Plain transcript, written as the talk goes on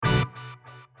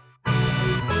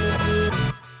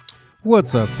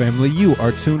What's up, family? You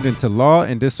are tuned into Law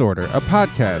and Disorder, a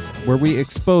podcast where we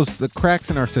expose the cracks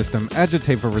in our system,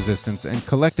 agitate for resistance, and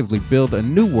collectively build a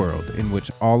new world in which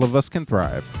all of us can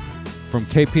thrive. From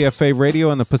KPFA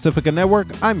Radio and the Pacifica Network,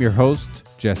 I'm your host,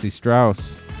 Jesse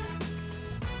Strauss.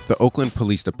 The Oakland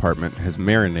Police Department has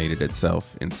marinated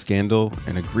itself in scandal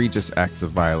and egregious acts of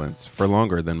violence for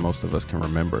longer than most of us can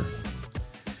remember.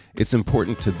 It's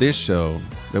important to this show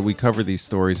that we cover these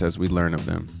stories as we learn of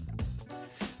them.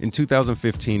 In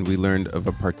 2015, we learned of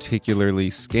a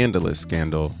particularly scandalous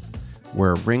scandal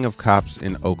where a ring of cops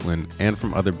in Oakland and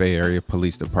from other Bay Area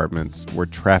police departments were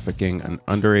trafficking an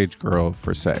underage girl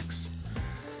for sex,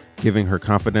 giving her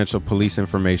confidential police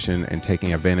information and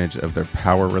taking advantage of their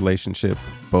power relationship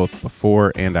both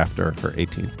before and after her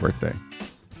 18th birthday.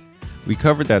 We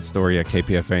covered that story at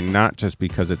KPFA not just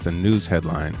because it's a news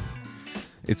headline.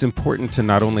 It's important to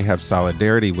not only have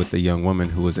solidarity with the young woman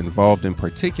who was involved in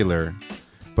particular,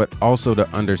 but also to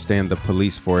understand the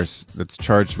police force that's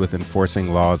charged with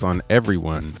enforcing laws on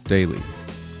everyone daily.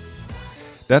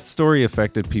 That story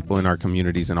affected people in our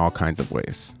communities in all kinds of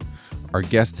ways. Our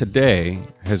guest today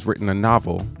has written a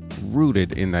novel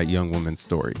rooted in that young woman's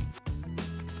story.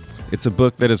 It's a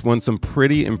book that has won some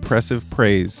pretty impressive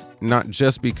praise, not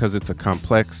just because it's a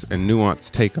complex and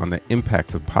nuanced take on the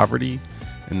impacts of poverty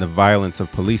and the violence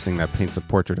of policing that paints a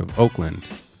portrait of Oakland,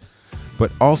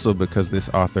 but also because this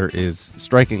author is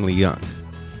strikingly young.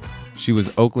 She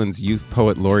was Oakland's Youth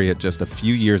Poet Laureate just a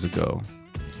few years ago.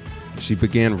 She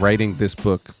began writing this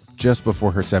book just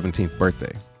before her 17th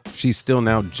birthday. She's still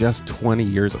now just 20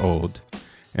 years old,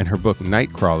 and her book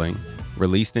Nightcrawling,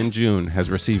 released in June,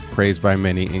 has received praise by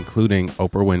many, including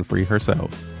Oprah Winfrey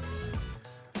herself.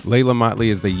 Leila Mottley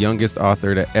is the youngest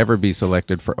author to ever be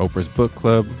selected for Oprah's book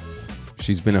club.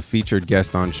 She's been a featured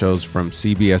guest on shows from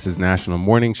CBS's National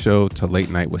Morning Show to Late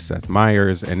Night with Seth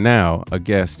Meyers, and now a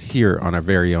guest here on our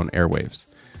very own airwaves.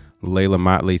 Leila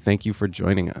Mottley, thank you for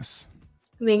joining us.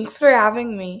 Thanks for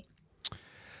having me.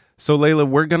 So Leila,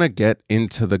 we're going to get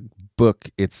into the book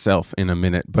itself in a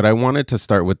minute, but I wanted to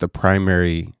start with the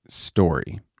primary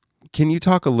story. Can you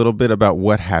talk a little bit about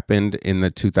what happened in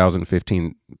the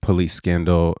 2015 police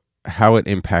scandal, how it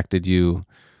impacted you,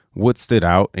 what stood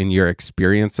out in your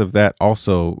experience of that,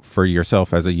 also for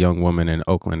yourself as a young woman in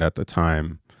Oakland at the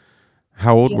time?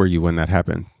 How old were you when that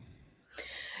happened?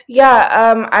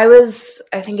 I was,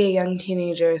 I think, a young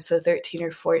teenager, so 13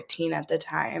 or 14 at the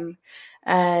time.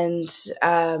 And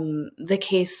the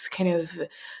case kind of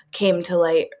came to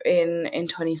light in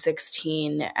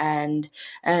 2016 and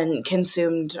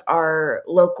consumed our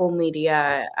local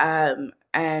media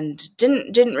and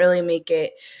didn't really make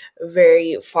it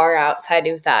very far outside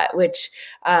of that, which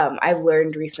I've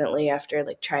learned recently after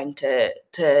trying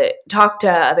to talk to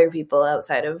other people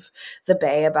outside of the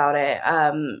Bay about it,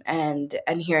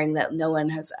 and hearing that no one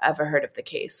has ever heard of the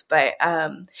case. But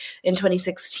in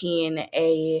 2016,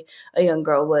 a young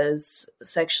girl was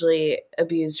sexually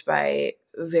abused by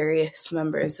various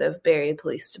members of Bay Area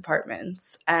police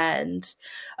departments, and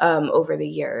over the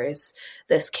years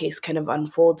this case kind of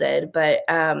unfolded. But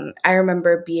I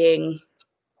remember being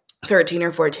 13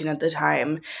 or 14 at the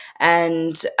time,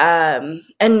 and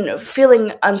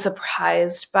feeling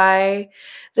unsurprised by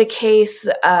the case,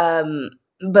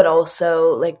 but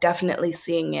also definitely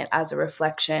seeing it as a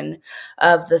reflection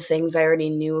of the things I already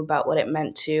knew about what it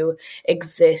meant to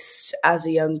exist as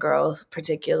a young girl,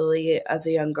 particularly as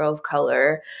a young girl of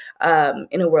color,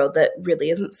 in a world that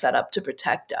really isn't set up to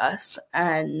protect us.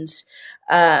 And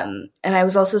I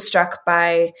was also struck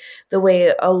by the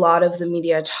way a lot of the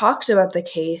media talked about the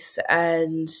case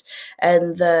and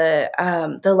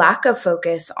the lack of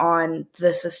focus on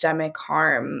the systemic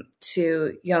harm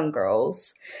to young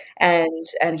girls and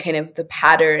kind of the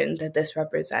pattern that this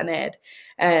represented,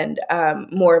 and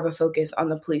more of a focus on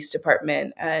the police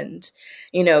department and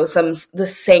the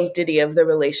sanctity of the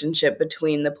relationship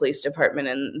between the police department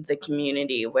and the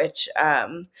community, which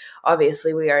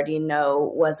obviously we already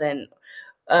know wasn't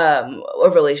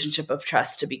a relationship of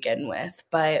trust to begin with.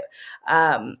 But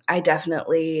I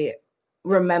definitely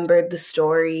remembered the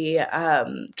story,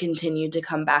 continued to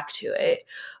come back to it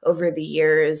over the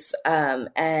years,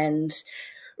 and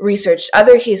researched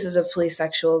other cases of police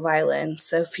sexual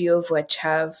violence, a few of which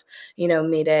have,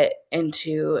 made it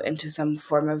into some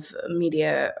form of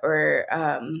media or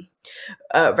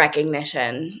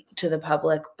recognition to the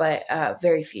public, but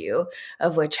very few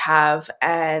of which have.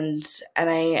 And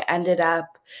I ended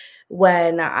up,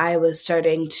 when I was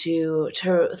starting to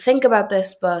think about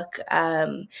this book,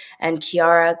 and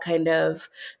Kiara kind of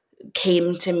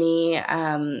came to me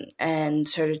and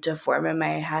started to form in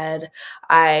my head,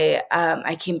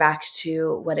 I came back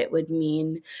to what it would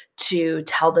mean to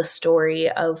tell the story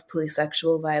of police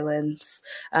sexual violence,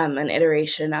 an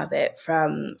iteration of it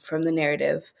from the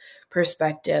narrative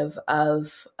perspective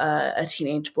of a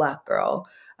teenage Black girl.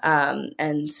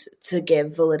 And to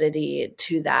give validity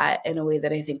to that in a way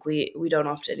that I think we don't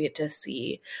often get to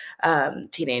see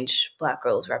teenage Black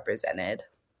girls represented.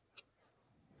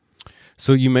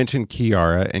 So you mentioned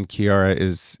Kiara, and Kiara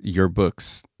is your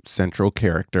book's central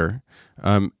character.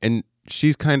 And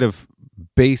she's kind of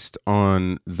based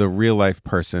on the real life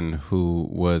person who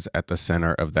was at the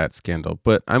center of that scandal.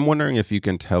 But I'm wondering if you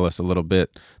can tell us a little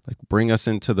bit, like bring us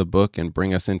into the book and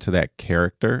bring us into that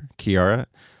character, Kiara.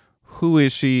 Who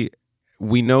is she?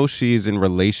 We know she's in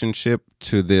relationship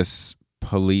to this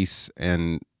police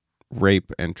and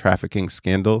rape and trafficking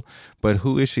scandal, but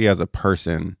who is she as a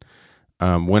person?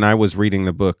 When I was reading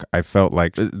the book, I felt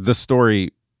like the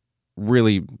story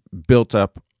really built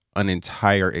up an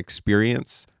entire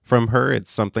experience from her. It's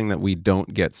something that we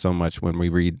don't get so much when we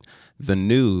read the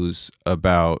news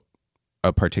about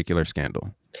a particular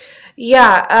scandal.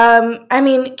 Yeah, I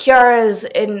mean, Kiara is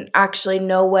in actually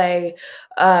no way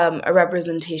a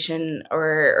representation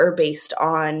or based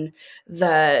on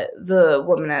the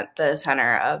woman at the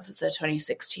center of the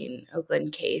 2016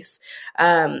 Oakland case.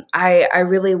 I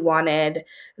really wanted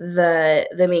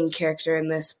the main character in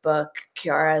this book,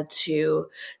 Kiara,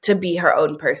 to be her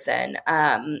own person,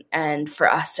 and for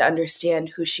us to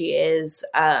understand who she is.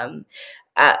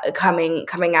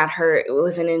 Coming at her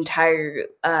with an entire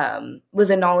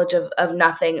with a knowledge of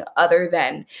nothing other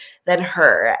than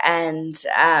her, and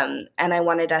I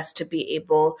wanted us to be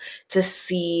able to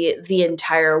see the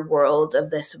entire world of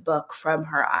this book from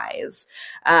her eyes,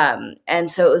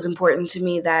 and so it was important to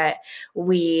me that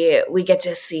we get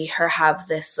to see her have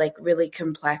this like really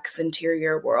complex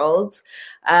interior world,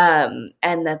 and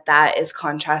that is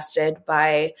contrasted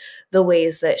by the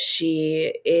ways that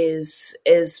she is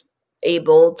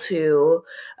able to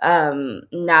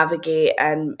navigate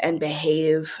and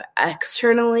behave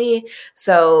externally.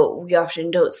 So we often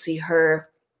don't see her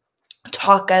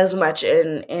talk as much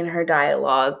in her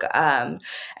dialogue,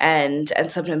 and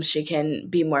sometimes she can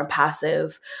be more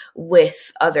passive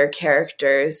with other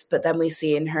characters, but then we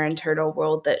see in her internal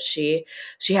world that she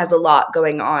has a lot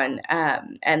going on,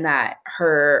 and that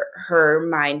her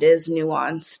mind is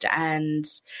nuanced, and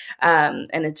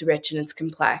it's rich and it's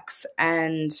complex,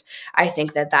 and I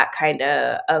think that kind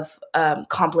of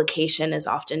complication is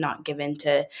often not given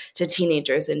to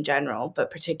teenagers in general, but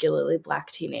particularly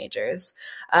Black teenagers.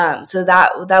 So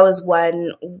that was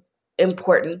one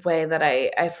important way that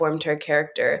I formed her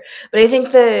character. But I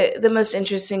think the most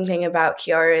interesting thing about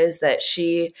Kiara is that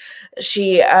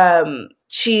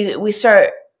we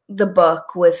start the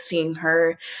book with seeing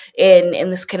her in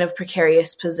this kind of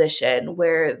precarious position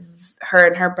where her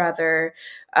and her brother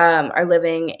are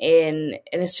living in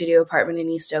a studio apartment in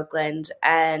East Oakland,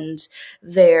 and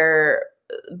their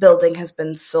building has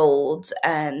been sold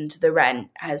and the rent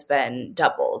has been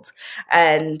doubled,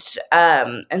 and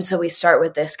so we start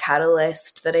with this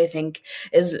catalyst that I think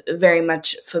is very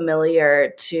much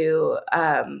familiar to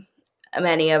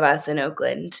many of us in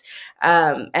Oakland,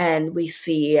 and we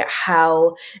see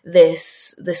how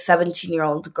this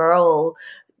 17-year-old girl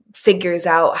figures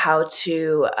out how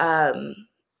to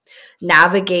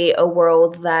navigate a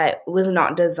world that was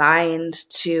not designed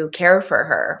to care for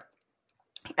her.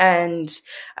 And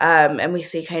we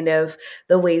see kind of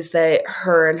the ways that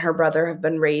her and her brother have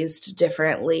been raised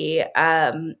differently,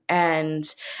 and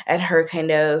her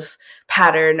kind of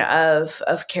pattern of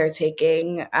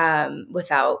caretaking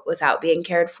without being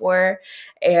cared for,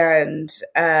 and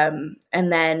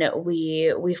then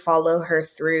we follow her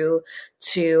through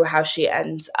to how she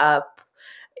ends up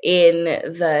in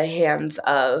the hands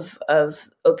of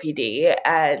OPD,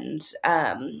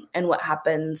 and what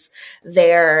happens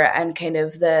there, and kind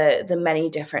of the many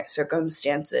different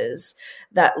circumstances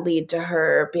that lead to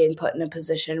her being put in a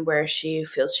position where she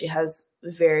feels she has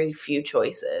very few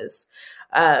choices.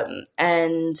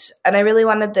 And I really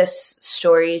wanted this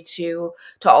story to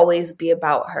always be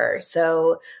about her.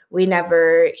 So we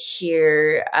never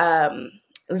hear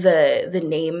the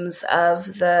names of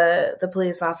the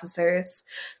police officers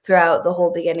throughout the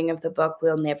whole beginning of the book.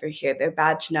 We'll never hear their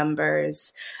badge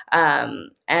numbers,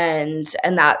 and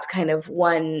that's kind of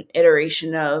one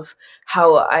iteration of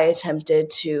how I attempted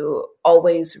to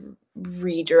always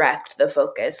redirect the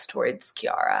focus towards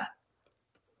Kiara.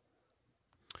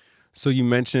 So you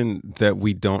mentioned that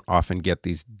we don't often get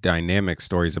these dynamic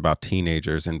stories about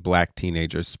teenagers and Black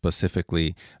teenagers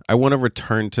specifically. I want to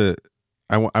return to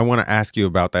I want to ask you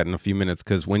about that in a few minutes,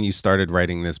 because when you started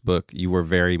writing this book, you were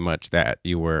very much that.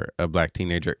 You were a Black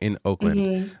teenager in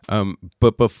Oakland.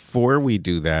 But before we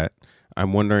do that,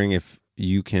 I'm wondering if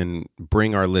you can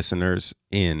bring our listeners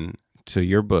in to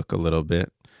your book a little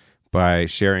bit by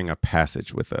sharing a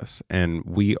passage with us. And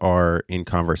we are in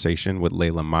conversation with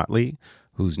Leila Mottley,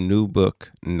 whose new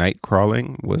book,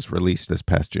 Nightcrawling, was released this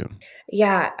past June.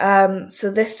 Yeah.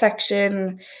 So this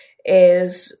section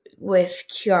is with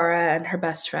Kiara and her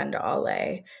best friend,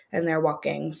 Ale, and they're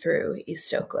walking through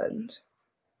East Oakland.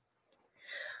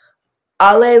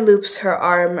 Ale loops her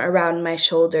arm around my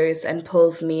shoulders and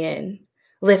pulls me in,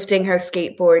 lifting her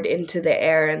skateboard into the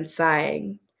air and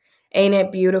sighing. "Ain't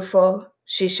it beautiful?"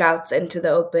 she shouts into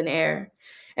the open air,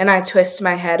 and I twist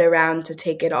my head around to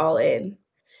take it all in.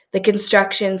 The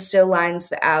construction still lines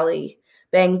the alley,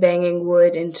 banging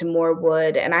wood into more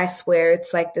wood, and I swear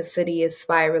it's like the city is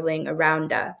spiraling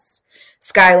around us.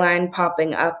 Skyline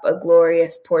popping up, a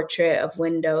glorious portrait of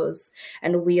windows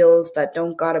and wheels that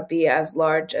don't gotta be as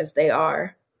large as they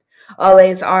are.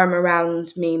 Ole's arm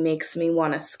around me makes me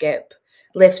want to skip,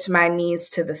 lift my knees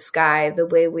to the sky the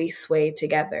way we sway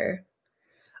together.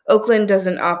 Oakland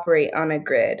doesn't operate on a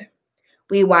grid.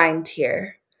 We wind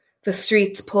here, the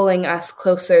streets pulling us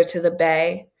closer to the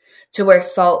bay, to where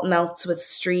salt melts with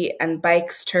street and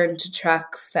bikes turn to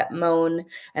trucks that moan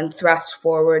and thrust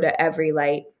forward at every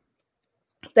light.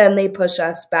 Then they push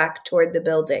us back toward the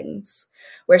buildings,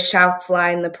 where shouts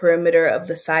line the perimeter of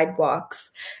the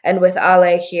sidewalks, and with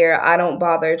Ale here, I don't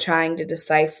bother trying to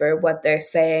decipher what they're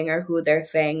saying or who they're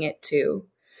saying it to.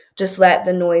 Just let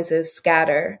the noises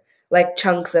scatter, like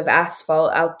chunks of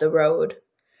asphalt out the road.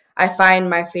 I find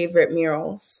my favorite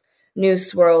murals, new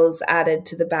swirls added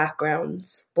to the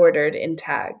backgrounds, bordered in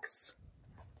tags.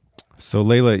 So,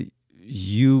 Leila,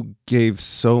 you gave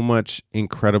so much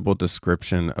incredible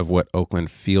description of what Oakland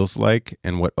feels like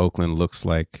and what Oakland looks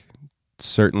like,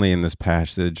 certainly in this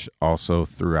passage, also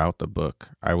throughout the book.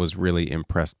 I was really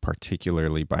impressed,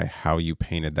 particularly by how you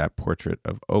painted that portrait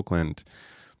of Oakland.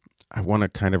 I want to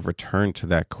kind of return to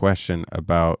that question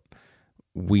about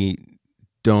we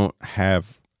don't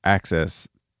have access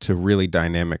to really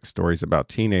dynamic stories about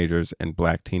teenagers and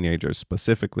Black teenagers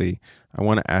specifically. I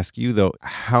want to ask you, though,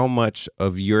 how much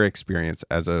of your experience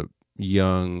as a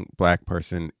young Black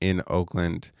person in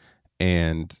Oakland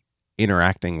and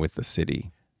interacting with the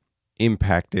city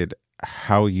impacted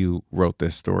how you wrote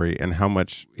this story, and how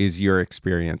much is your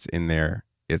experience in there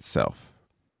itself?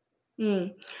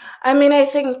 I mean, I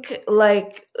think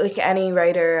like any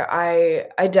writer,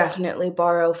 I definitely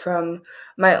borrow from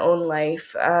my own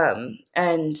life,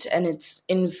 and it's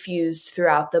infused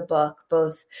throughout the book,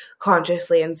 both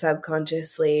consciously and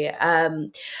subconsciously.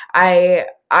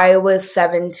 I was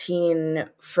 17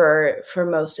 for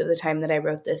most of the time that I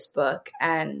wrote this book,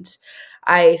 and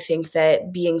I think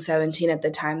that being 17 at the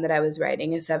time that I was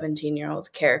writing a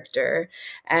 17-year-old character,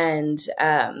 and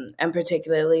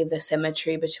particularly the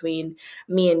symmetry between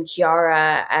me and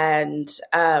Kiara, and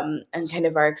kind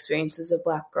of our experiences of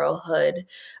Black girlhood,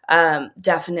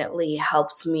 definitely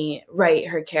helped me write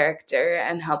her character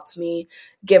and helped me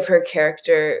give her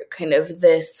character kind of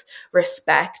this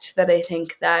respect that I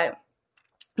think that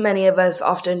many of us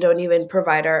often don't even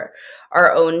provide our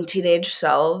own teenage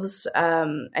selves.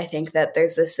 I think that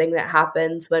there's this thing that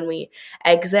happens when we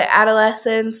exit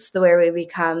adolescence, the where we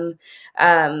become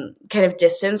kind of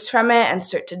distanced from it and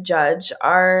start to judge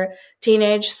our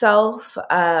teenage self.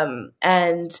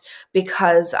 And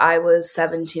because I was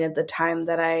 17 at the time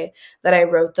that I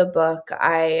wrote the book,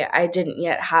 I didn't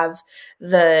yet have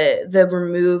the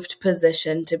removed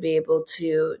position to be able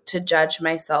to judge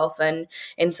myself, and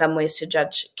in some ways to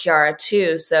judge Kiara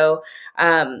too. So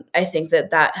I think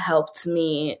that helped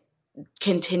me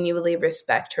continually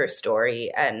respect her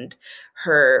story and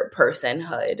her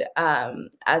personhood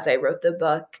as I wrote the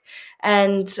book.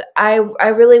 And I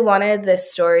really wanted this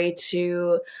story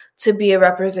to be a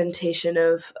representation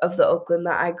of the Oakland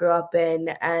that I grew up in,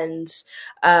 and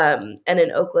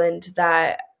an Oakland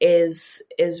that is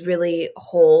really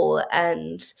whole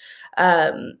and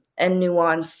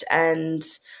nuanced and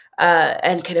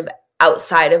kind of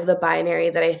outside of the binary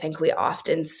that I think we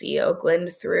often see Oakland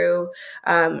through,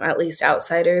 at least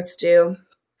outsiders do.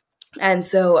 And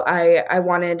so I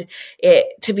wanted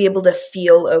it to be able to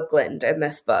feel Oakland in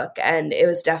this book, and it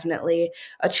was definitely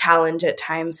a challenge at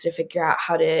times to figure out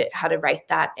how to write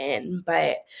that in.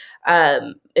 But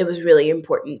it was really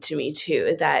important to me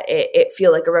too that it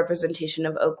feel like a representation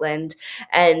of Oakland,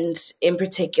 and in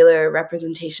particular, a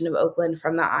representation of Oakland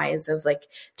from the eyes of like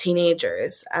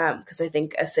teenagers, because I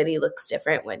think a city looks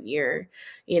different when you're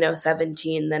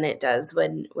 17 than it does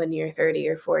when you're 30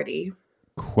 or 40.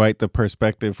 quite the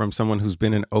perspective from someone who's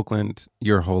been in Oakland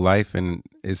your whole life and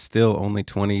is still only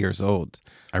 20 years old.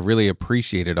 I really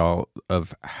appreciated all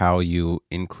of how you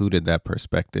included that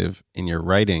perspective in your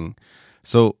writing.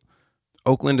 So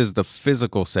Oakland is the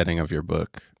physical setting of your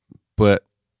book, but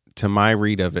to my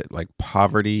read of it, like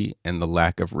poverty and the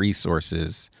lack of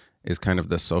resources is kind of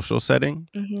the social setting.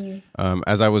 Mm-hmm.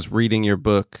 As I was reading your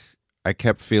book, I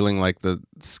kept feeling like the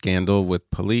scandal with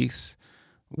police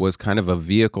was kind of a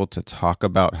vehicle to talk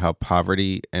about how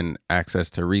poverty and access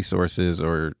to resources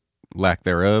or lack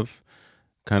thereof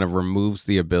kind of removes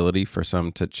the ability for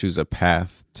some to choose a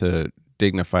path to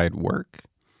dignified work.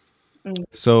 Mm.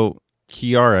 So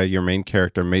Kiara, your main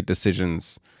character, made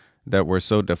decisions that were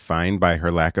so defined by her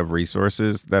lack of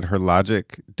resources that her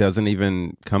logic doesn't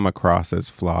even come across as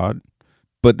flawed.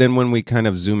 But then when we kind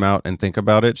of zoom out and think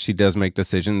about it, she does make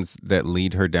decisions that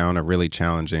lead her down a really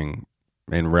challenging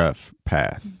and rough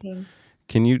path. Mm-hmm.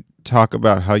 Can you talk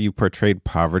about how you portrayed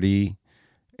poverty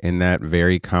in that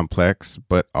very complex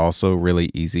but also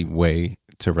really easy way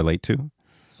to relate to?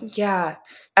 Yeah,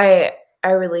 I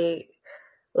really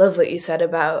love what you said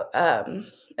about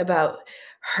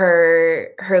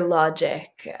her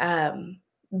logic,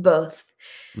 both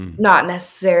not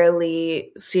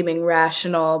necessarily seeming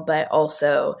rational, but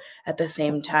also at the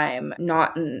same time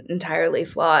not entirely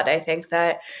flawed. I think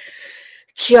that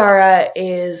Kiara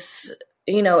is,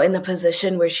 in the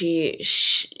position where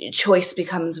choice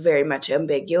becomes very much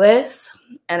ambiguous.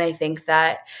 And I think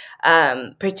that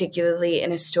particularly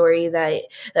in a story that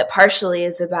partially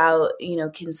is about,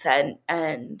 consent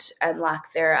and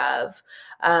lack thereof,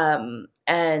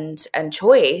 and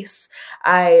choice,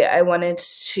 I wanted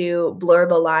to blur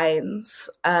the lines,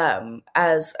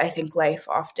 as I think life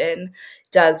often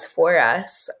does for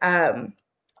us.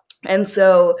 And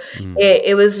so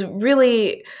it was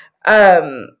really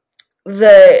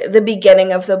the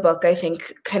beginning of the book, I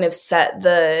think, kind of set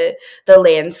the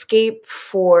landscape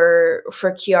for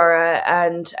Kiara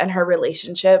and her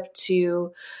relationship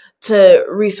to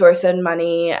resource and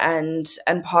money and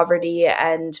poverty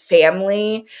and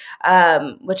family,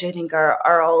 which I think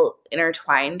are all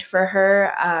intertwined for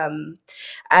her.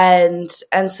 And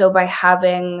so by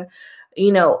having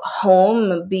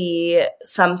home be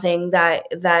something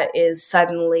that is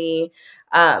suddenly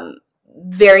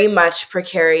very much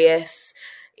precarious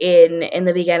in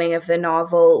the beginning of the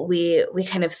novel, we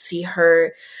kind of see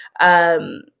her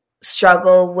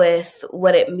struggle with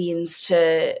what it means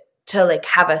to like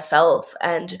have a self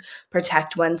and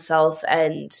protect oneself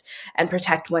and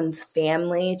protect one's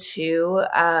family too.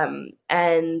 And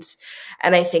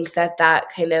I think that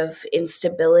kind of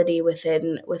instability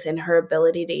within her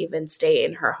ability to even stay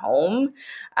in her home,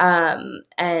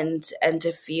 and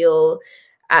to feel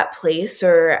at place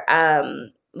or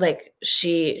like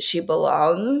she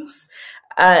belongs,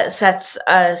 sets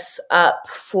us up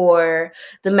for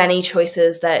the many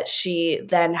choices that she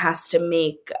then has to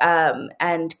make,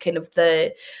 and kind of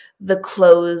the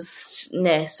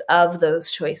closedness of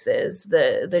those choices,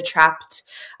 the trapped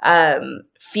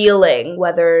feeling,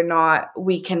 whether or not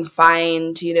we can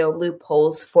find,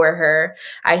 loopholes for her.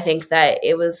 I think that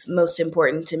it was most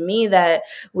important to me that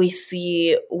we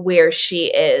see where she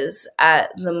is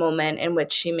at the moment in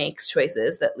which she makes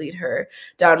choices that lead her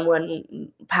down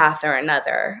one path or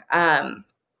another. And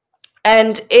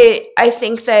I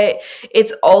think that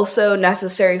it's also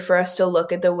necessary for us to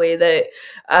look at the way that,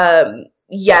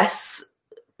 yes,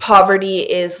 poverty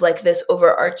is like this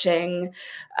overarching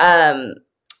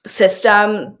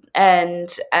system and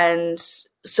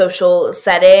social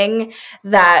setting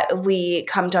that we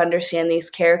come to understand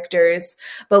these characters,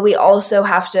 but we also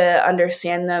have to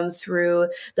understand them through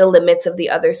the limits of the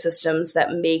other systems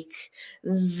that make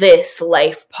this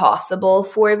life possible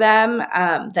for them,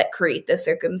 that create the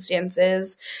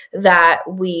circumstances that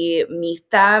we meet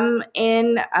them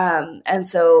in. And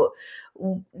so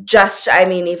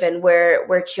even where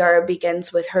Kiara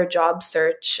begins with her job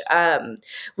search,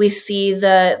 we see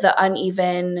the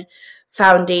uneven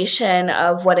foundation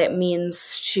of what it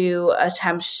means to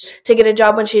attempt to get a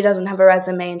job when she doesn't have a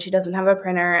resume and she doesn't have a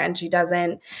printer and she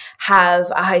doesn't have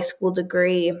a high school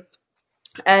degree,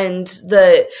 and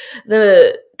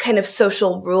the kind of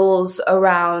social rules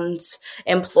around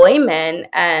employment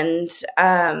and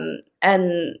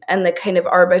the kind of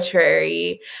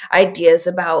arbitrary ideas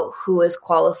about who is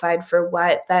qualified for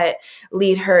what that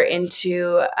lead her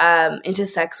into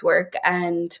sex work.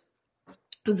 And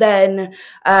then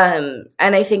and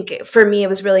I think for me it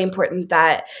was really important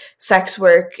that sex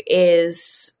work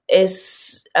is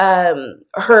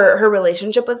her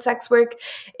relationship with sex work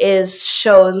is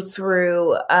shown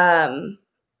through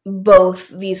both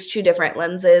these two different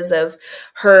lenses of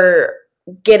her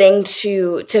getting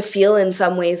to feel in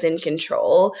some ways in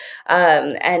control,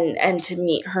 and to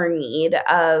meet her need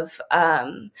of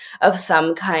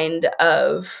some kind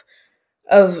of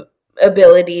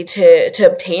ability to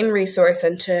obtain resource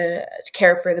and to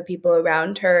care for the people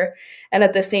around her. And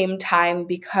at the same time,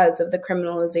 because of the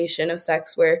criminalization of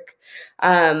sex work,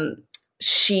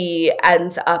 she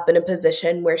ends up in a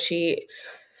position where she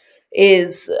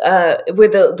is where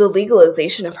the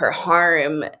legalization of her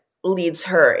harm leads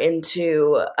her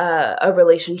into a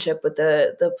relationship with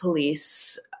the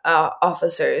police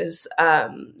officers,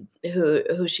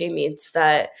 who she meets,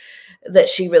 that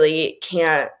she really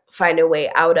can't find a way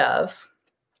out of.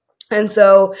 And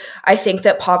so I think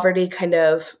that poverty kind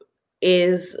of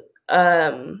is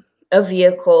a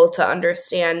vehicle to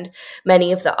understand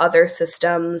many of the other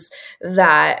systems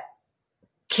that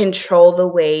control the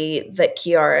way that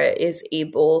Kiara is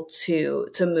able to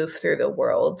move through the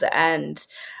world. And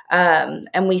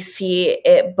we see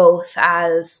it both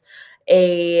as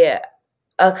a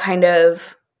kind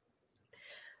of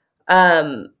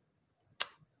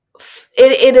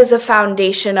it is a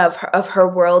foundation of her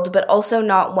world, but also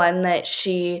not one that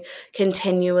she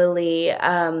continually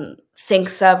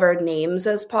thinks of or names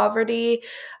as poverty.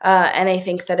 And I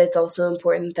think that it's also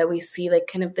important that we see like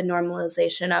kind of the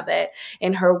normalization of it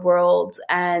in her world,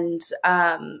 and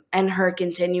her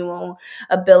continual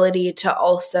ability to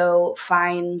also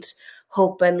find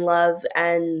hope and love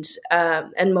and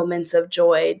moments of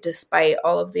joy, despite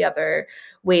all of the other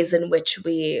ways in which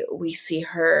we see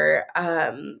her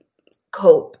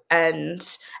cope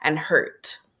and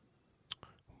hurt.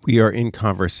 We are in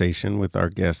conversation with our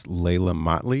guest Leila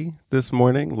Mottley this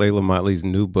morning. Leila Mottley's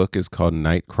new book is called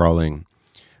Nightcrawling.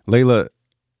 Leila,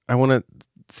 I want to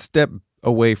step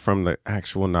away from the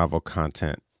actual novel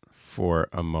content for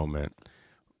a moment.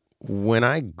 When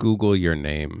I Google your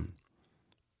name,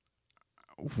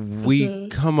 we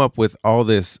come up with all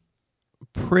this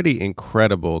pretty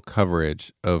incredible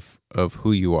coverage of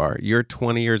who you are. You're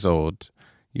 20 years old.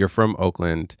 You're from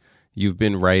Oakland. You've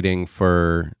been writing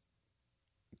for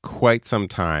quite some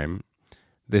time.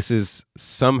 This is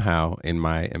somehow, in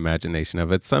my imagination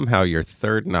of it, somehow your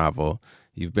third novel.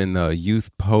 You've been the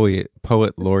youth poet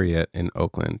laureate in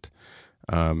Oakland,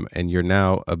 and you're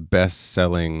now a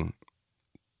best-selling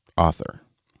author.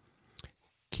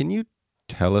 Can you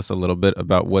tell us a little bit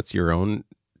about what's your own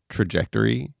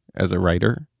trajectory as a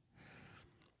writer?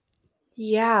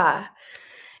 Yeah.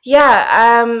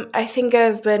 I think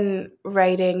I've been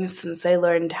writing since I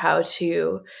learned how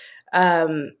to.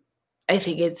 I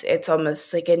think it's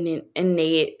almost like an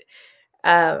innate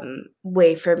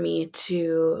way for me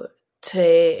to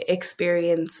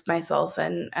experience myself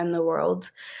and the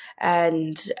world,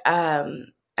 and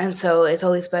so it's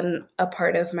always been a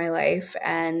part of my life.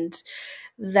 And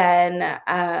then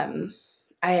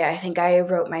I think I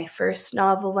wrote my first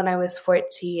novel when I was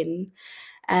 14.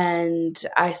 And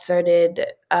I started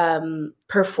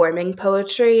performing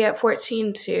poetry at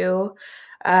 14 too.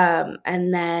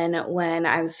 And then when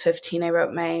I was 15, I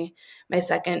wrote my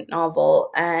second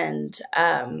novel, and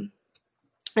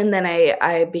then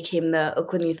I became the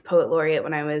Oakland Youth Poet Laureate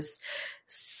when I was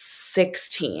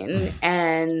 16.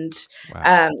 And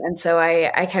Wow. and so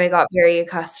I kind of got very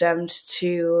accustomed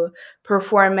to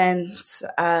performance,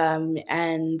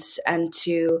 and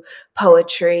to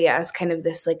poetry as kind of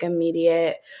this like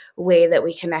immediate way that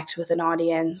we connect with an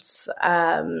audience.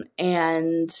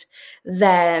 And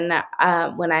then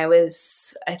when I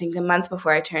was, I think, a month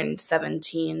before I turned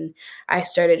 17, I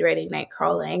started writing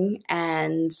Nightcrawling,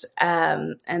 and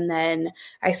then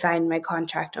I signed my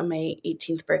contract on my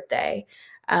 18th birthday.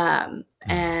 And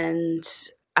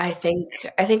I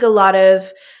think a lot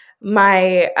of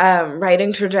my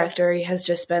writing trajectory has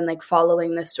just been like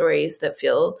following the stories that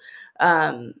feel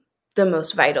the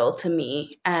most vital to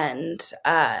me, and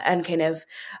kind of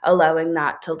allowing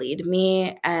that to lead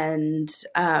me, and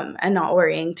not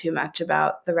worrying too much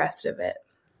about the rest of it.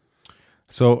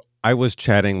 So I was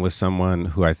chatting with someone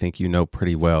who I think you know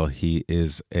pretty well. He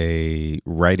is a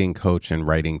writing coach and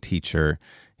writing teacher.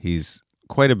 He's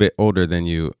quite a bit older than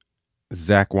you.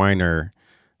 Zach Weiner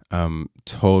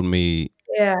told me,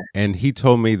 and he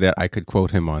told me that I could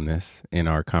quote him on this in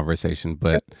our conversation,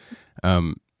 but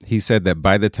he said that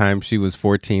by the time she was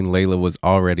 14, Leila was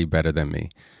already better than me.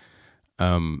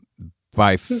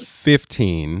 By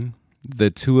 15, the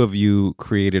two of you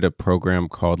created a program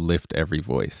called Lift Every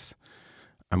Voice.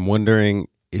 I'm wondering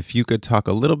if you could talk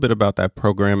a little bit about that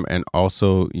program, and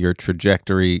also your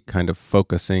trajectory kind of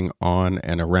focusing on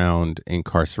and around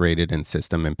incarcerated and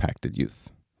system impacted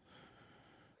youth.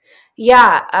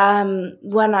 Yeah.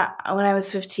 When I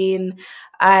was 15,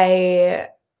 I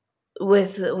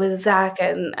with Zach,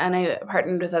 and I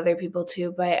partnered with other people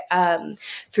too, but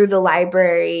through the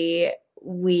library,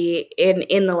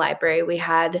 in the library we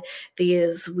had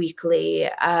these weekly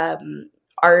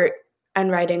art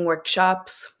and writing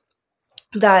workshops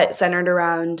that centered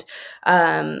around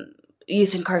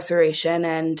youth incarceration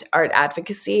and art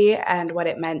advocacy and what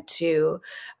it meant to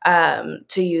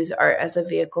use art as a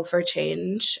vehicle for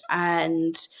change.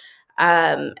 And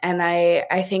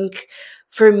I think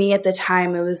for me at the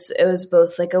time it was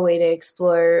both like a way to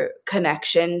explore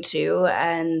connection too,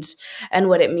 and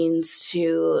what it means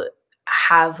to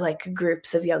have like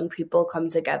groups of young people come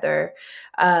together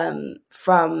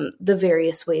from the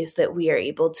various ways that we are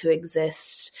able to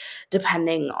exist,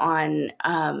 depending on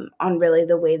really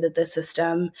the way that the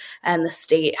system and the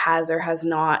state has or has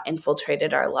not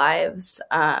infiltrated our lives.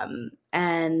 And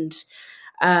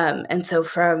so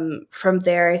from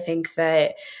there, I think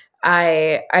that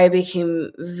I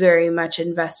became very much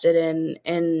invested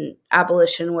in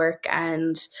abolition work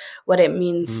and what it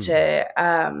means to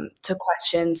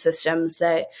question systems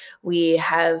that we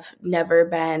have never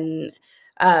been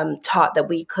taught that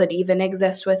we could even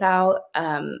exist without.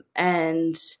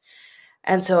 And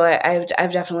so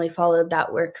I've definitely followed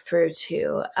that work through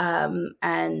too,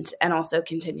 and also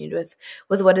continued with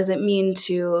what does it mean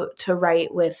to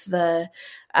write with the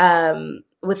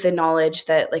knowledge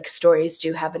that like stories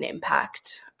do have an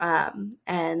impact,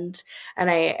 and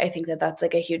I think that that's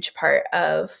like a huge part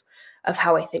of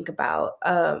how I think about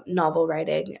novel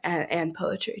writing and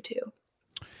poetry too.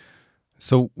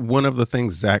 So one of the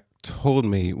things Zach told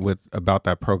me about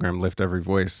that program, Lift Every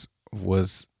Voice,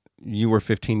 was you were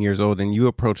 15 years old and you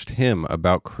approached him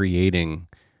about creating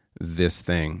this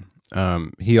thing.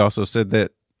 He also said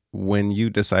that when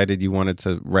you decided you wanted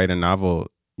to write a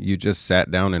novel, you just sat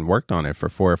down and worked on it for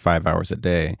 4 or 5 hours a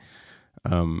day.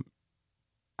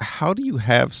 How do you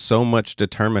have so much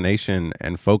determination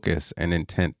and focus and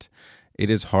intent?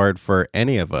 It is hard for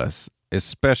any of us,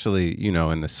 especially,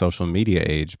 in the social media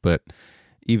age, but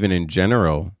even in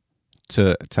general,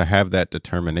 to have that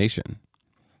determination.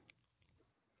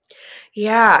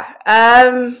 Yeah.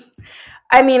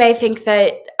 I mean, I think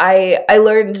that I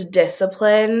learned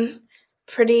discipline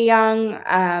pretty young.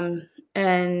 And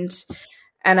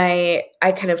I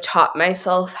kind of taught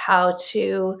myself how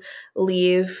to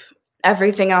leave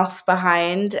everything else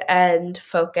behind and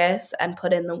focus and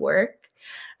put in the work.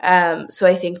 So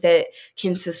I think that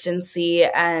consistency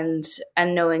and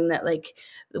knowing that like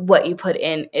what you put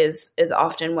in is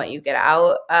often what you get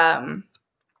out.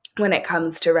 When it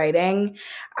comes to writing,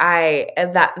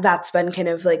 that's been kind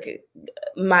of like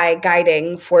my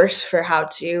guiding force for how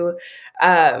to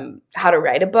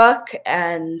write a book.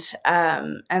 And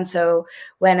so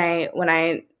when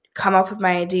I come up with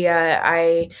my idea,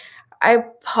 I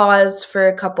pause for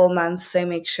a couple months. I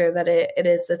make sure that it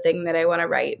is the thing that I want to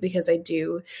write, because I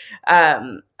do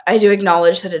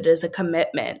acknowledge that it is a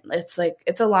commitment. It's like,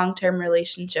 it's a long-term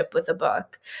relationship with a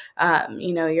book.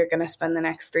 You're going to spend the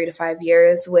next 3 to 5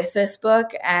 years with this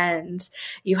book, and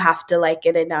you have to like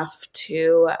it enough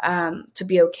to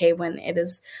be okay when it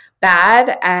is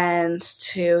bad and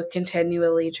to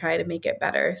continually try to make it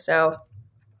better. So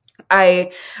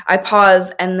I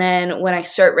pause, and then when I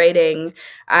start writing,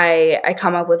 I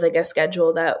come up with like a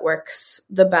schedule that works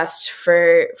the best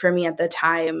for me at the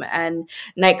time. And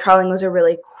Nightcrawling was a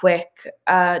really quick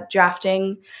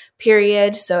drafting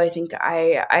period, so I think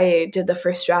I did the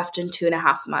first draft in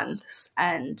 2.5 months,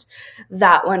 and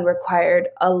that one required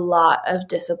a lot of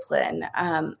discipline.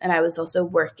 And I was also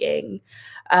working.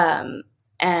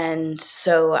 And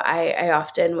so I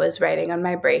often was writing on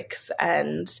my breaks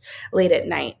and late at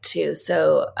night too.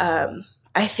 So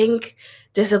I think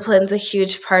discipline's a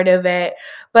huge part of it.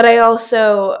 But I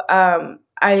also, I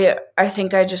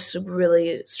think I just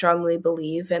really strongly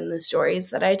believe in the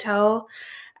stories that I tell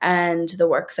and the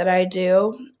work that I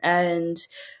do. And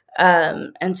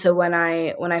so when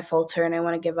I falter and I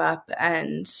want to give up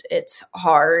and it's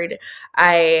hard,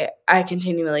 I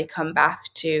continually come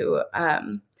back to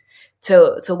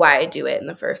why I do it in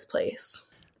the first place.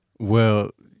 Well,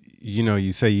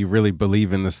 you say you really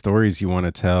believe in the stories you want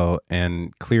to tell,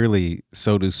 and clearly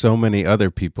so do so many other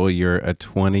people. You're a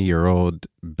 20-year-old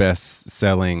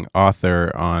best-selling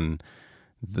author on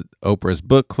the Oprah's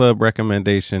book club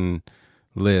recommendation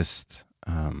list.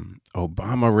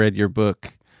 Obama read your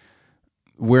book.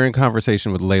 We're in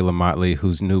conversation with Leila Mottley,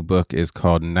 whose new book is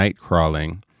called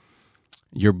Nightcrawling.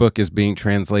 Your book is being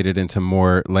translated into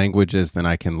more languages than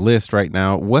I can list right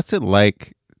now. What's it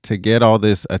like to get all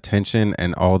this attention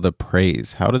and all the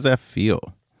praise? How does that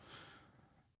feel?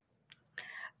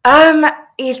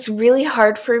 It's really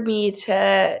hard for me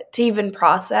to even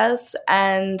process.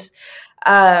 And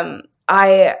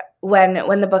I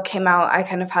when the book came out, I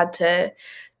kind of had to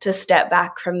step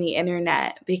back from the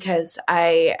internet because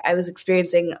I was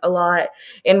experiencing a lot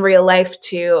in real life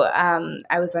too.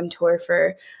 I was on tour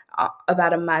for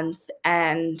about a month,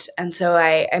 and so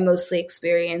I mostly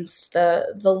experienced the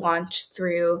launch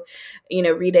through,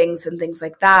 readings and things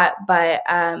like that. But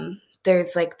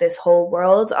there's like this whole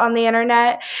world on the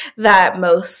internet that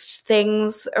most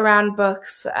things around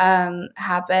books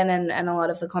happen, and a lot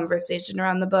of the conversation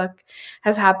around the book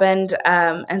has happened.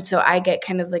 And so I get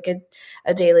kind of like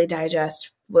a daily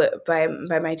digest by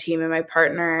my team and my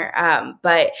partner.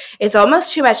 But it's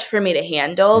almost too much for me to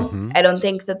handle. Mm-hmm. I don't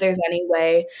think that there's any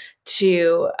way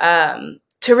to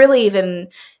really even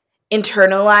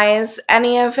internalize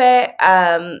any of it.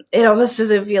 It almost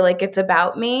doesn't feel like it's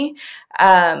about me,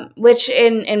 which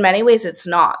in many ways it's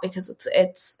not, because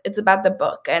it's about the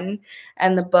book, and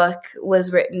the book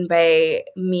was written by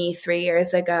me 3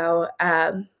 years ago,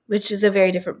 which is a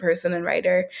very different person and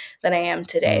writer than I am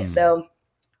today. So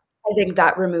I think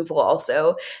that removal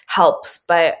also helps,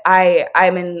 but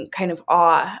I'm in kind of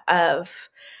awe of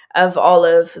all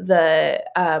of the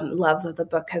love that the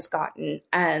book has gotten,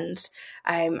 and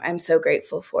I'm so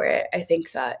grateful for it. I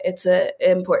think that it's an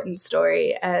important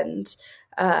story, and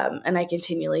I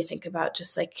continually think about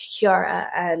just like Kiara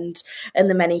and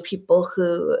the many people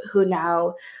who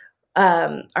now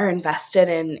are invested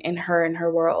in her and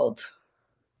her world.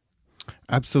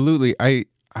 Absolutely. I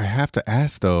have to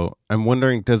ask though, I'm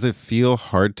wondering, does it feel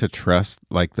hard to trust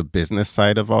like the business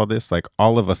side of all this? Like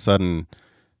all of a sudden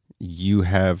you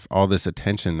have all this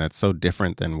attention that's so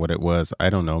different than what it was, I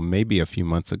don't know, maybe a few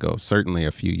months ago, certainly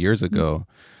a few years ago.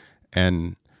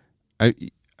 And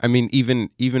I mean, even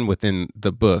within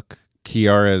the book,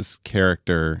 Kiara's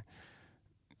character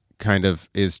kind of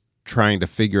is trying to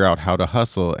figure out how to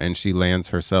hustle, and she lands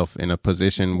herself in a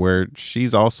position where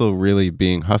she's also really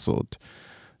being hustled.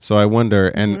 So I wonder,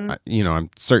 and I'm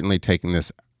certainly taking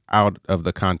this out of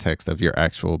the context of your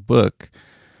actual book,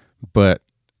 but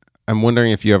I'm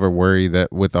wondering if you ever worry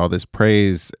that with all this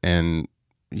praise, and,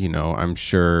 I'm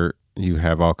sure you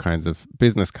have all kinds of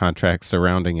business contracts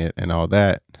surrounding it and all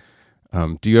that.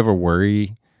 Do you ever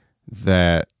worry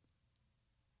that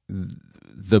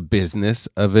the business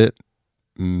of it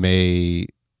may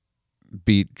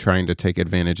be trying to take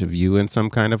advantage of you in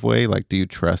some kind of way? Like, do you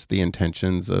trust the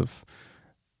intentions of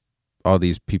all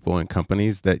these people and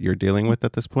companies that you're dealing with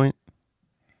at this point?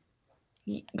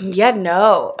 Yeah,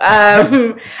 no.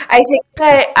 I think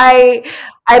that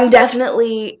I'm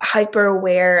definitely hyper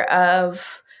aware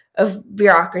of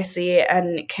bureaucracy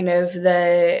and kind of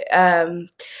the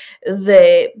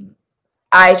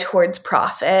eye towards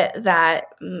profit that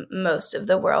most of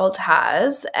the world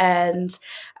has, and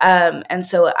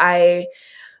so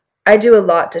I do a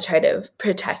lot to try to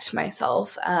protect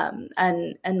myself,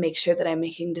 and make sure that I'm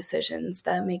making decisions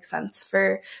that make sense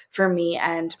for me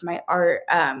and my art.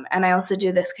 And I also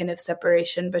do this kind of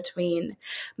separation between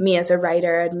me as a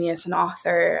writer and me as an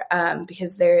author,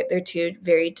 because they're two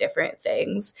very different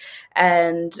things.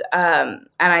 And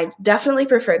I definitely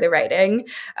prefer the writing,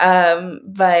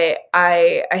 but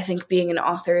I think being an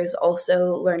author is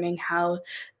also learning how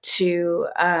to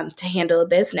handle a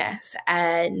business,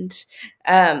 and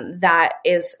that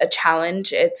is a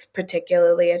challenge. It's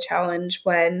particularly a challenge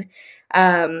when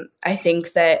I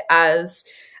think that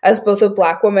as both a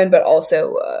Black woman, but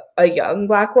also a young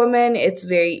Black woman, it's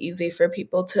very easy for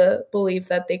people to believe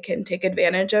that they can take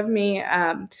advantage of me,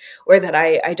 or that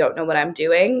I don't know what I'm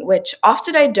doing, which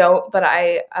often I don't, but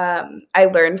I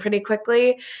learn pretty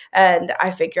quickly, and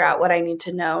I figure out what I need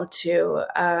to know to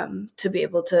be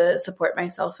able to support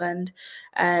myself and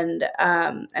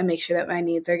make sure that my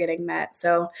needs are getting met.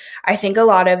 So I think a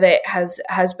lot of it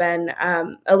has been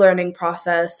a learning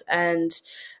process, and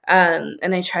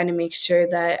I try to make sure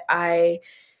that I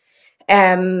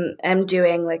am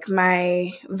doing like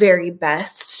my very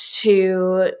best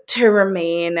to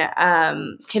remain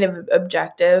kind of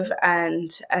objective and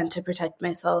to protect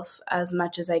myself as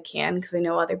much as I can, because I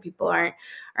know other people aren't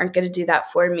going to do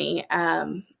that for me.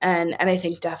 And I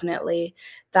think definitely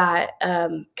that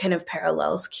kind of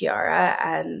parallels Kiara,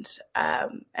 and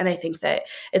I think that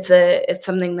it's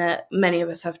something that many of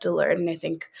us have to learn. And I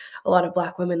think a lot of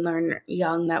Black women learn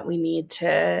young that we need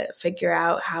to figure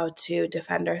out how to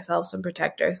defend ourselves and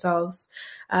protect ourselves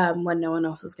when no one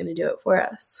else is going to do it for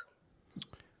us.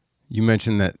 You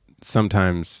mentioned that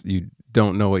sometimes you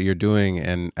don't know what you're doing,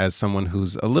 and as someone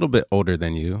who's a little bit older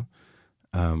than you,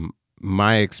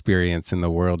 my experience in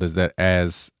the world is that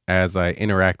as I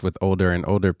interact with older and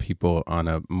older people on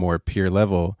a more peer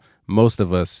level, most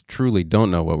of us truly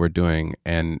don't know what we're doing.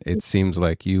 And it seems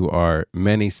like you are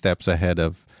many steps ahead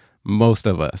of most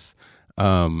of us.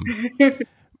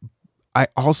 I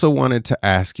also wanted to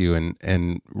ask you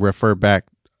and refer back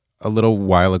a little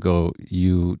while ago.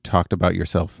 You talked about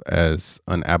yourself as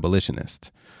an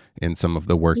abolitionist in some of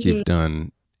the work you've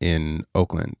done in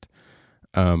Oakland.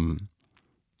 I'm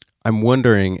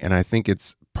wondering, and I think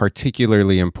it's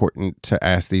particularly important to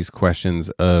ask these questions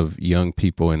of young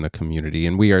people in the community.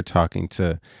 And we are talking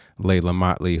to Leila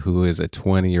Mottley, who is a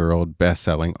 20-year-old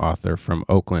best-selling author from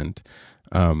Oakland.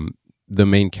 The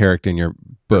main character in your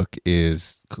book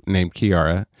is named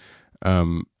Kiara.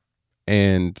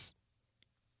 And,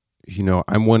 you know,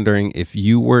 I'm wondering if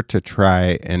you were to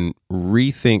try and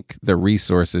rethink the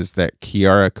resources that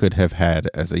Kiara could have had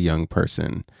as a young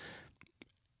person.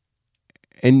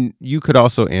 And you could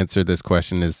also answer this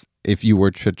question as if you were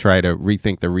to try to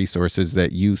rethink the resources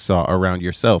that you saw around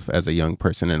yourself as a young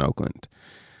person in Oakland.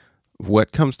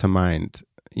 What comes to mind,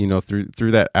 you know,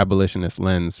 through that abolitionist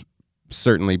lens?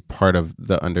 Certainly part of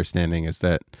the understanding is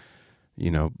that,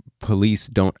 you know, police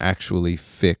don't actually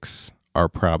fix our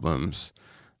problems.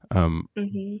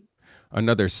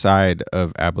 Another side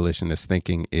of abolitionist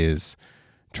thinking is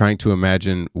trying to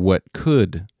imagine what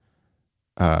could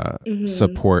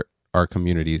support our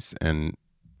communities and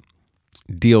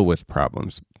deal with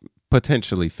problems,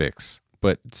 potentially fix,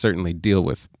 but certainly deal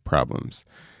with problems.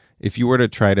 If you were to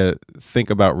try to think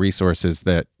about resources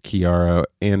that Kiara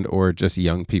and or just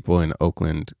young people in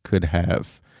Oakland could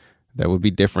have that would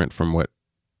be different from what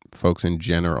folks in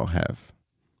general have,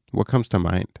 what comes to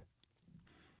mind?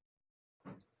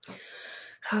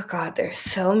 Oh God, there's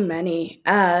so many.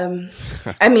 I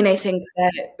mean, I think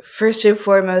that first and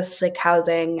foremost, like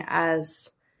housing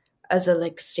as a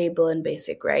like stable and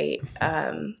basic right.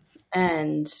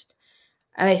 And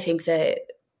I think that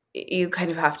you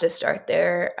kind of have to start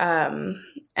there.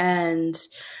 And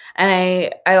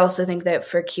I also think that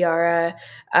for Kiara,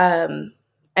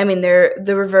 I mean,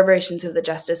 the reverberations of the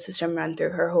justice system run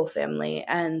through her whole family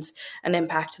and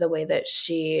impact the way that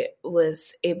she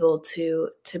was able to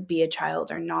be a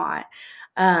child or not.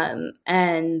 And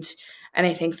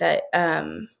I think that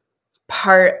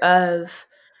part of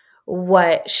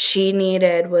what she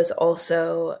needed was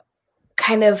also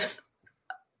kind of,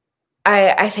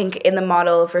 I think, in the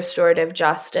model of restorative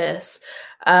justice,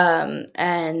 and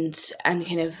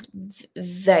kind of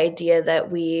the idea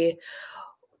that we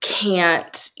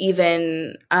can't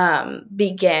even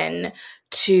begin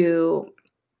to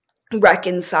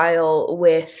reconcile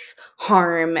with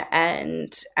harm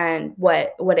and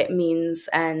what it means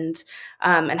and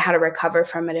how to recover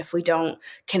from it if we don't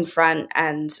confront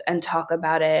and talk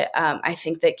about it. I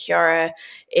think that Kiara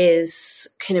is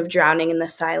kind of drowning in the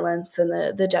silence and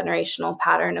the generational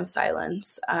pattern of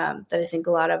silence that I think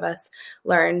a lot of us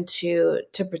learn to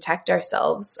protect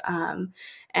ourselves.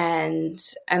 And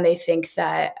I think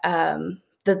that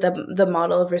that the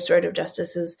model of restorative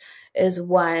justice is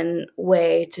one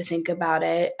way to think about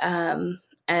it.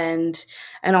 And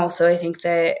also I think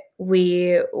that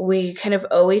we kind of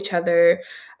owe each other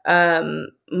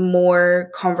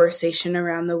more conversation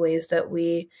around the ways that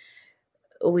we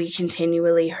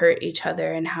continually hurt each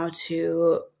other and how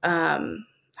to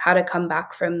come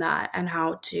back from that and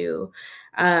how to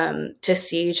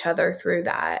see each other through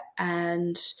that.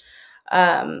 And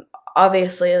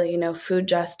obviously, you know, food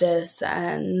justice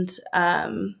and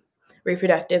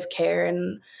reproductive care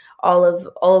and all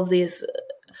of these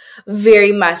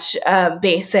very much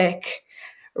basic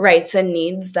rights and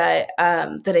needs that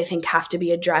that I think have to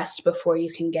be addressed before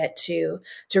you can get to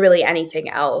really anything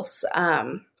else.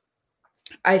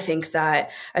 I think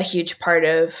that a huge part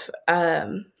of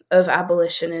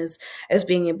abolition is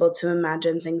being able to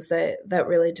imagine things that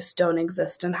really just don't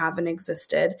exist and haven't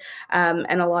existed.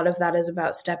 And a lot of that is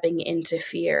about stepping into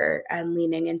fear and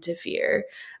leaning into fear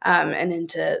and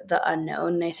into the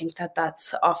unknown. I think that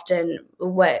that's often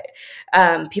what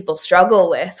people struggle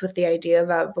with the idea of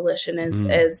abolition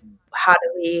is how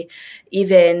do we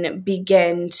even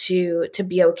begin to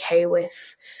be okay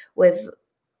with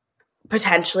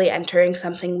potentially entering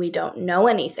something we don't know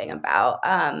anything about.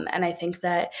 And I think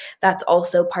that that's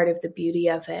also part of the beauty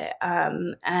of it.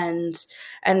 And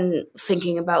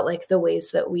thinking about like the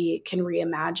ways that we can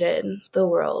reimagine the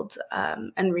world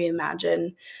and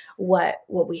reimagine what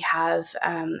we have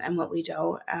and what we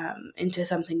don't into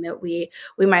something that we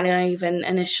might not even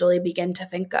initially begin to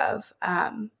think of.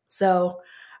 So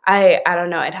I don't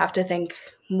know. I'd have to think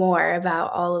more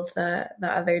about all of the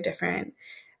other different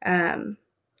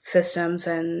systems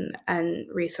and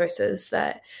resources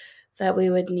that we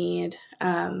would need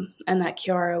and that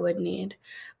Kiara would need.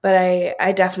 But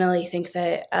I definitely think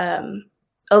that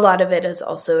a lot of it is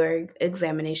also an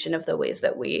examination of the ways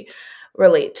that we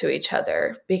relate to each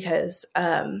other, because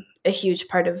a huge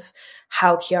part of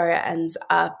how Kiara ends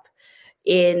up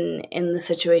in the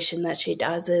situation that she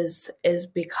does is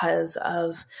because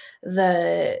of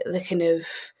the kind of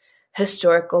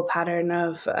historical pattern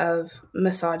of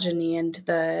misogyny and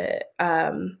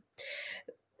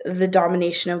the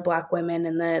domination of Black women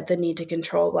and the need to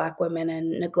control Black women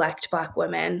and neglect Black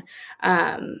women.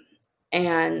 And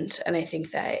I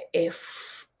think that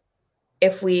if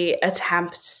we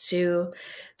attempt to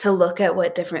look at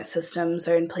what different systems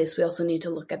are in place, we also need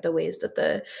to look at the ways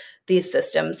that these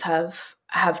systems have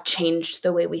changed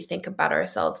the way we think about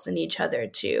ourselves and each other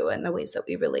too, and the ways that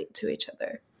we relate to each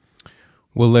other.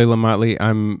 Well, Leila Mottley,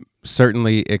 I'm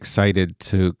certainly excited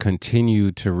to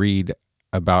continue to read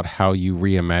about how you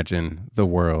reimagine the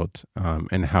world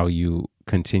and how you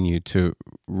continue to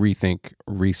rethink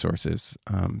resources.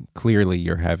 Clearly,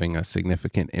 you're having a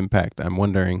significant impact. I'm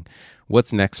wondering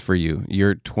what's next for you.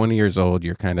 You're 20 years old.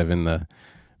 You're kind of in the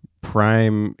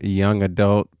prime young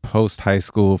adult, post-high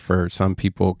school, for some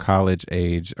people, college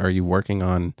age. Are you working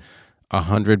on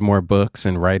 100 more books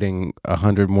and writing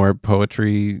 100 more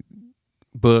poetry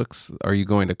books? Are you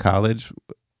going to college?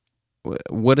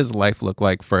 What does life look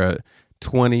like for a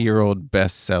 20-year-old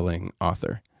best-selling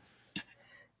author?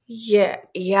 Yeah.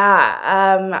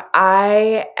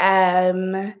 I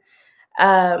am.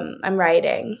 I'm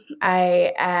writing.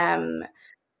 I am.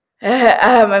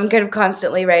 I'm kind of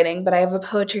constantly writing, but I have a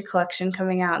poetry collection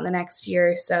coming out in the next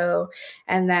year or so,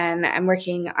 and then I'm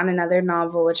working on another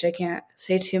novel, which I can't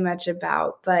say too much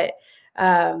about, but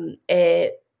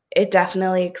it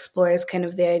definitely explores kind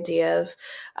of the idea of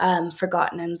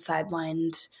forgotten and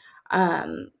sidelined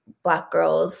Black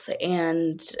girls,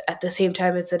 and at the same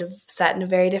time it's sort of set in a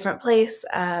very different place,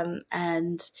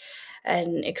 and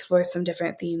explores some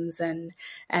different themes and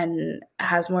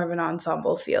has more of an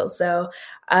ensemble feel. So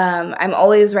I'm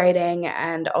always writing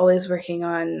and always working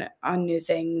on new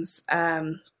things,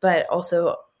 but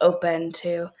also open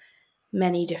to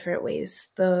many different ways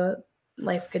the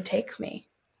life could take me.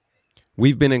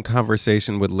 We've been in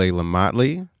conversation with Leila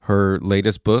Mottley. Her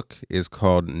latest book is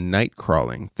called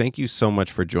Nightcrawling. Thank you so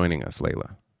much for joining us,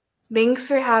 Leila. Thanks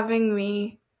for having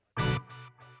me.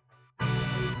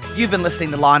 You've been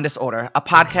listening to Law and Disorder, a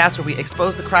podcast where we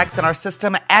expose the cracks in our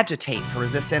system, agitate for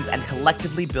resistance, and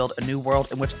collectively build a new world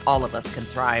in which all of us can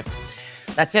thrive.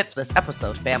 That's it for this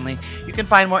episode, family. You can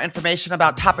find more information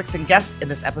about topics and guests in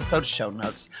this episode's show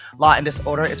notes. Law and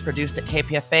Disorder is produced at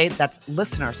KPFA. That's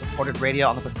listener-supported radio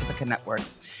on the Pacifica Network.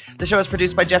 The show is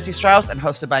produced by Jesse Strauss and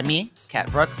hosted by me, Kat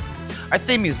Brooks. Our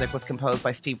theme music was composed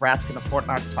by Steve Raskin of Fort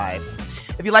Knox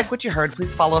 5. If you like what you heard,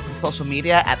 please follow us on social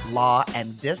media at Law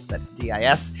and Dis, that's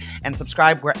D-I-S, and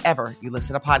subscribe wherever you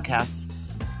listen to podcasts.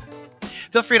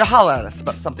 Feel free to holler at us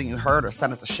about something you heard or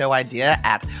send us a show idea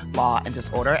at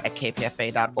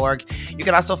lawanddisorder@kpfa.org. You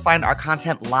can also find our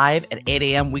content live at 8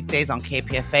 a.m. weekdays on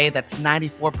KPFA. That's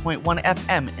 94.1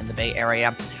 FM in the Bay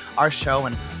Area. Our show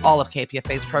and all of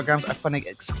KPFA's programs are funded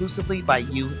exclusively by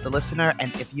you, the listener.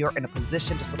 And if you're in a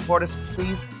position to support us,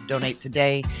 please donate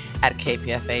today at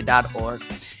kpfa.org.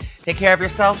 Take care of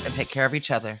yourself and take care of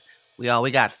each other. We all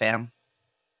we got, fam.